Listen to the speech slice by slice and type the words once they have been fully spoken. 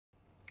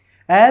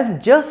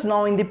As just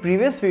now in the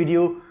previous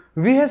video,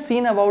 we have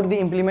seen about the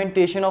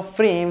implementation of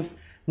frames.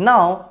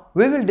 Now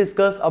we will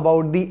discuss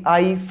about the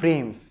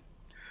IFrames.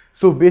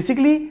 So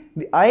basically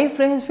the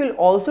IFrames will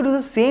also do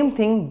the same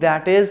thing,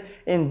 that is,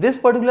 in this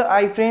particular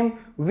IFrame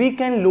we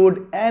can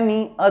load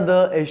any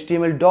other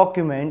HTML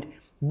document,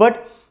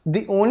 but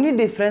the only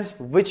difference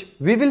which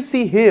we will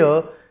see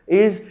here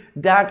is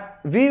that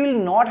we will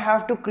not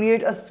have to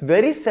create a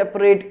very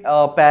separate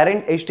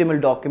parent HTML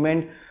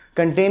document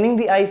containing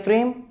the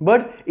iframe,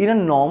 but in a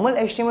normal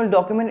HTML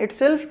document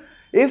itself,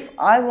 if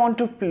I want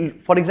to,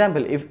 for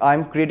example, if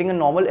I'm creating a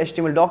normal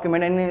HTML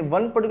document and in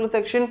one particular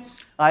section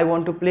I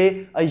want to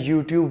play a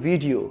YouTube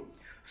video,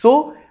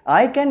 so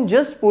I can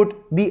just put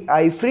the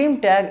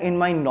iframe tag in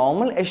my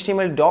normal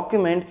HTML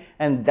document,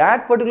 and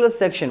that particular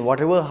section,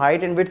 whatever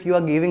height and width you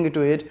are giving it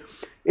to it,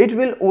 it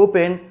will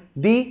open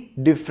the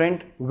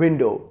different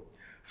window.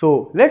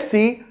 So let's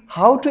see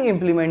how to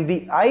implement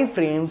the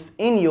iframes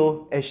in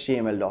your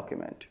HTML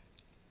document.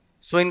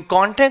 So in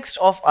context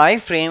of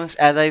iframes,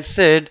 as I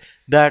said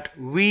that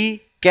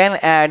we can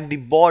add the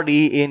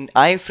body in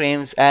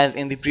iframes, as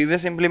in the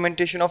previous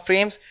implementation of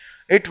frames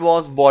it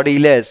was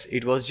bodyless,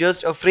 it was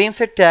just a frame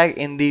set tag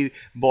in the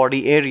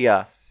body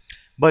area.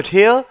 But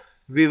here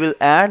we will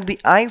add the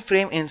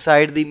iframe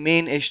inside the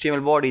main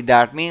HTML body.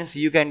 That means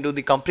you can do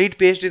the complete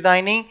page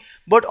designing,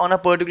 but on a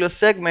particular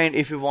segment,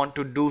 if you want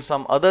to do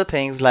some other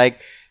things, like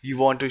you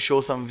want to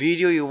show some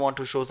video, you want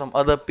to show some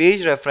other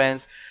page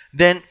reference,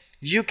 then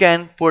you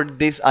can put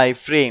this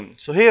iframe.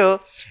 So here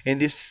in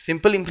this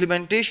simple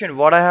implementation,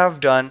 what I have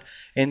done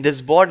in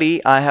this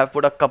body, I have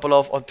put a couple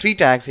of or three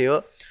tags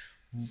here.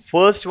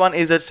 First one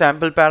is a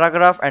sample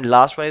paragraph and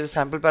last one is a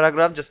sample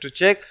paragraph, just to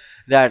check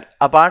that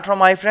apart from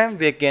iframe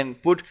we can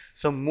put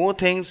some more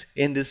things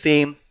in the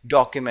same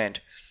document.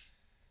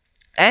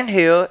 And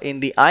here in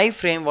the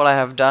iframe, what I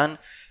have done,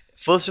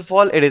 first of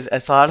all, it is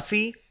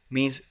src,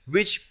 means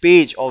which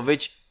page or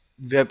which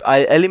web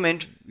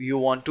element you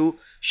want to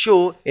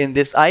show in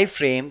this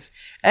iframes,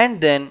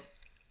 and then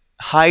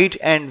height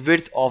and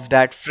width of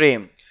that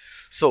frame.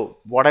 So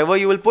whatever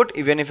you will put,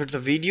 even if it's a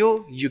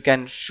video, you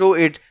can show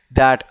it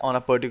that on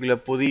a particular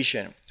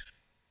position.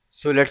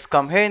 So let's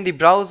come here in the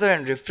browser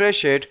and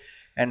refresh it,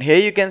 and here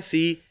you can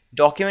see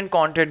document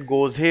content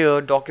goes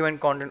here, document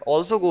content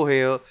also go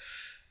here,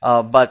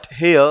 but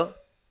here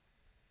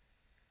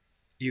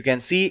you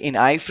can see in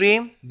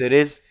iframe there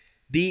is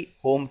the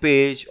home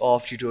page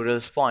of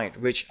Tutorialspoint,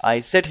 which I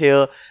set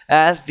here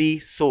as the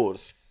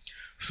source.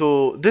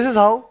 So this is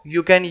how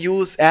you can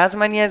use as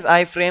many as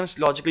iframes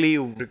logically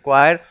you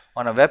require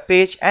on a web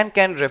page and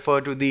can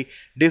refer to the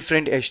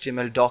different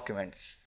HTML documents.